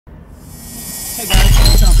Hey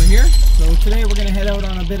guys, Jumper here. So today we're going to head out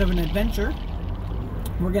on a bit of an adventure.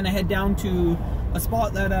 We're going to head down to a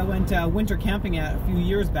spot that I went winter camping at a few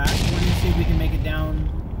years back. We're going to see if we can make it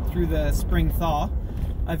down through the spring thaw.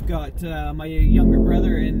 I've got my younger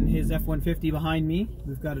brother and his F-150 behind me.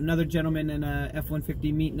 We've got another gentleman in a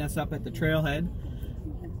F-150 meeting us up at the trailhead.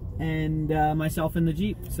 And myself in the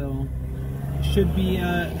Jeep. So should be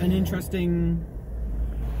an interesting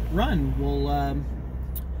run.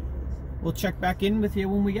 We'll check back in with you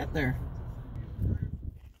when we get there.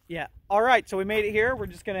 Yeah, all right, so we made it here. We're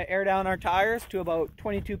just gonna air down our tires to about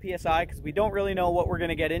 22 PSI because we don't really know what we're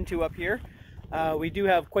gonna get into up here. We do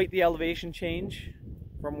have quite the elevation change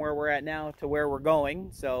from where we're at now to where we're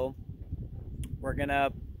going. So we're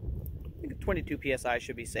gonna, I think 22 PSI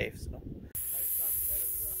should be safe. So.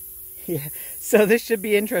 Yeah, so this should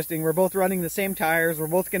be interesting. We're both running the same tires. We're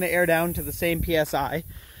both gonna air down to the same PSI.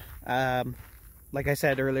 Like I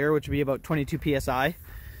said earlier, which would be about 22 PSI.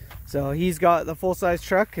 So he's got the full-size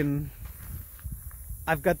truck and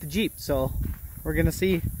I've got the Jeep, so we're gonna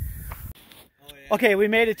see. Oh, yeah. Okay, we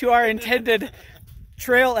made it to our intended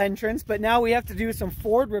trail entrance, but now we have to do some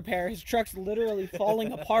Ford repair. His truck's literally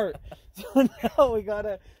falling apart. So now we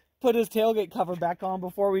gotta put his tailgate cover back on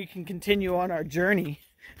before we can continue on our journey.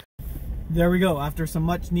 There we go. After some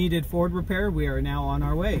much needed Ford repair, we are now on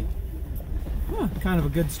our way. Huh, kind of a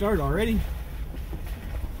good start already.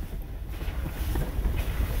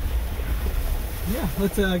 Yeah,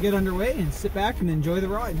 let's get underway and sit back and enjoy the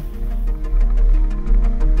ride.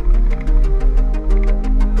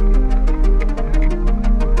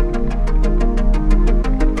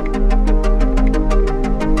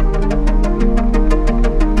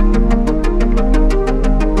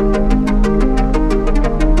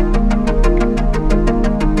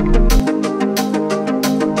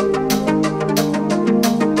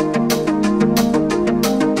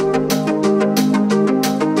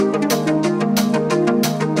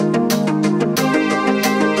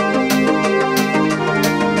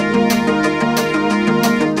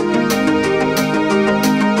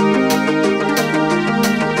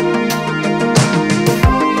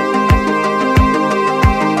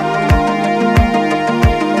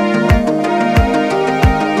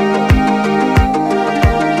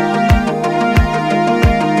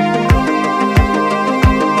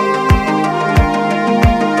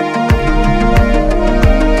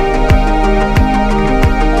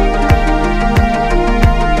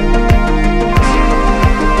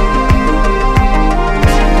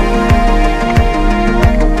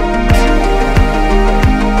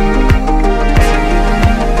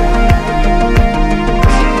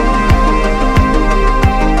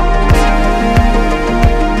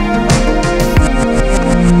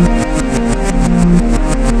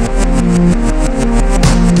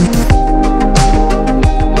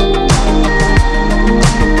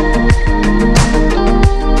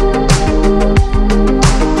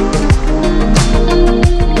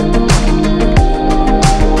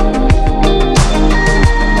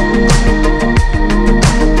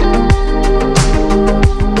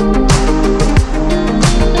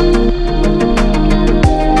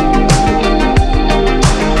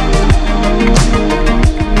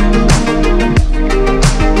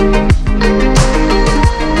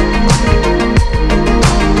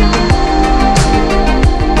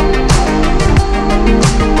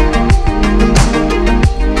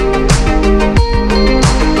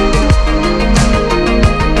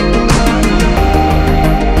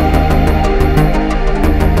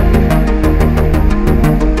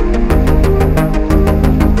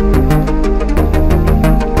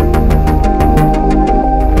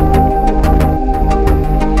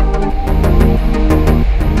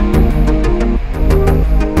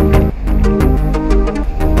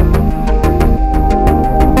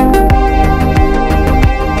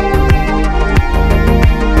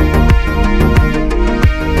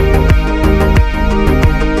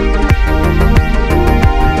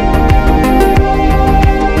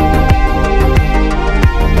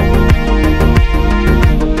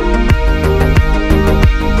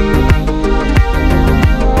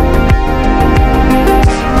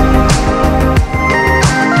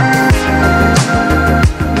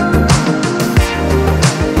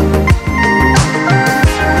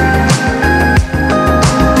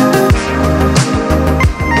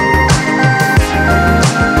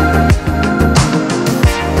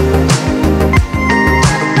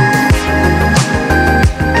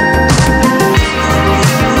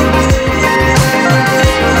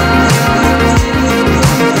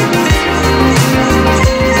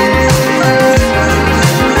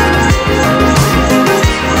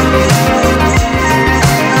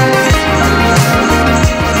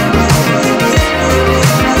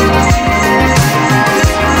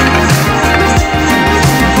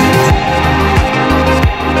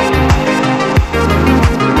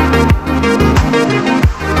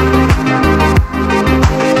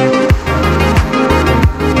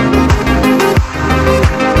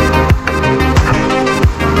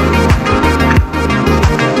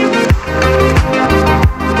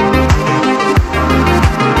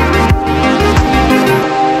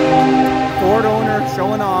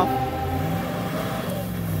 showing off.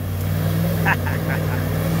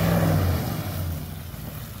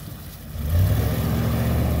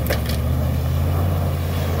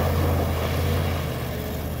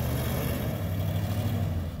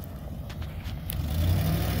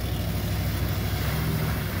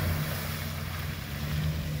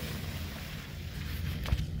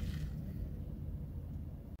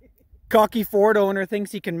 Cocky Ford owner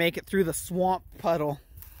thinks he can make it through the swamp puddle.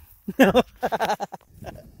 No.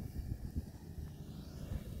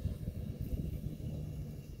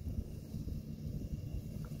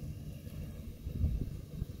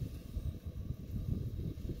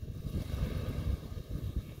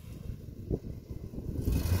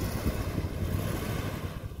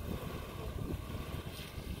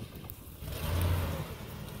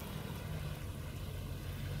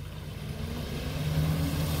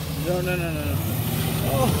 No.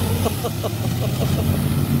 Oh.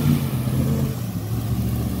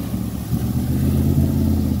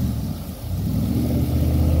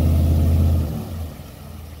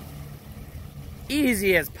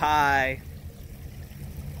 Easy as pie.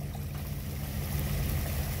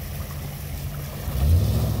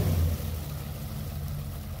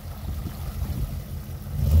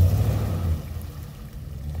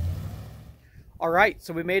 All right,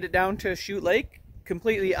 so we made it down to Chute Lake.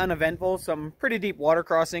 Completely uneventful, some pretty deep water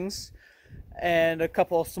crossings and a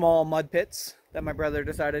couple small mud pits that my brother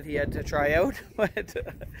decided he had to try out. But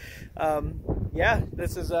yeah,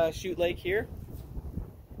 this is Chute Lake here.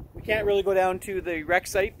 We can't really go down to the rec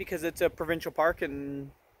site because it's a provincial park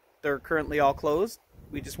and they're currently all closed.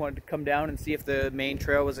 We just wanted to come down and see if the main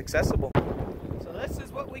trail was accessible. So this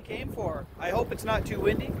is what we came for. I hope it's not too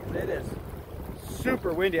windy. It is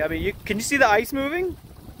super windy. I mean, can you see the ice moving?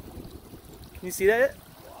 Can you see that?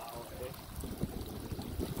 Wow. Okay.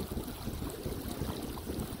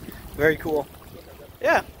 Very cool.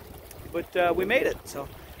 Yeah, but we made it, so.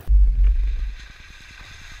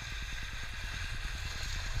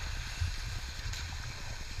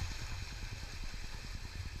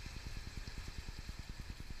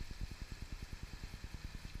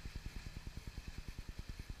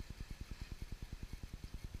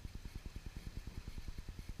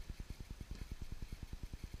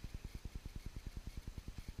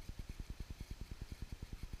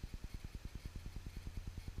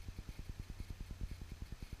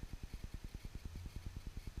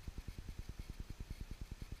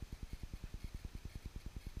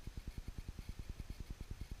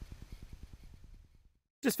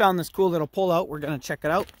 Just found this cool little pull out. We're going to check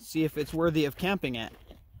it out, see if it's worthy of camping at.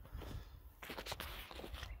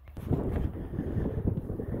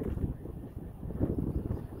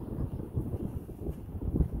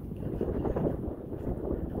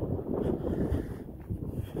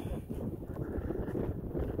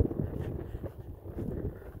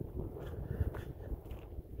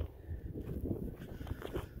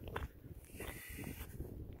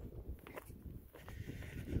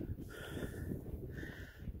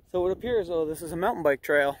 So it appears though this is a mountain bike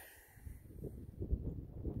trail.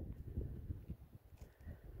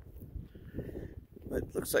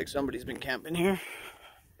 It looks like somebody's been camping here.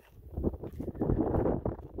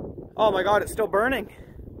 Oh my god, it's still burning.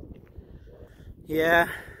 Yeah.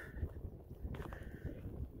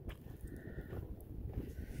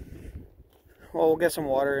 Well, we'll get some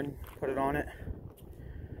water and put it on it.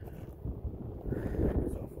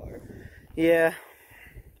 Yeah.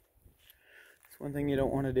 One thing you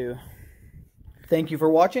don't want to do. Thank you for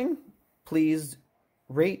watching. Please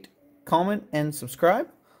rate, comment, and subscribe.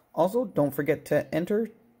 Also, don't forget to enter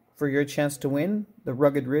for your chance to win the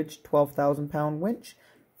Rugged Ridge 12,000 pound winch.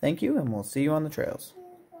 Thank you, and we'll see you on the trails.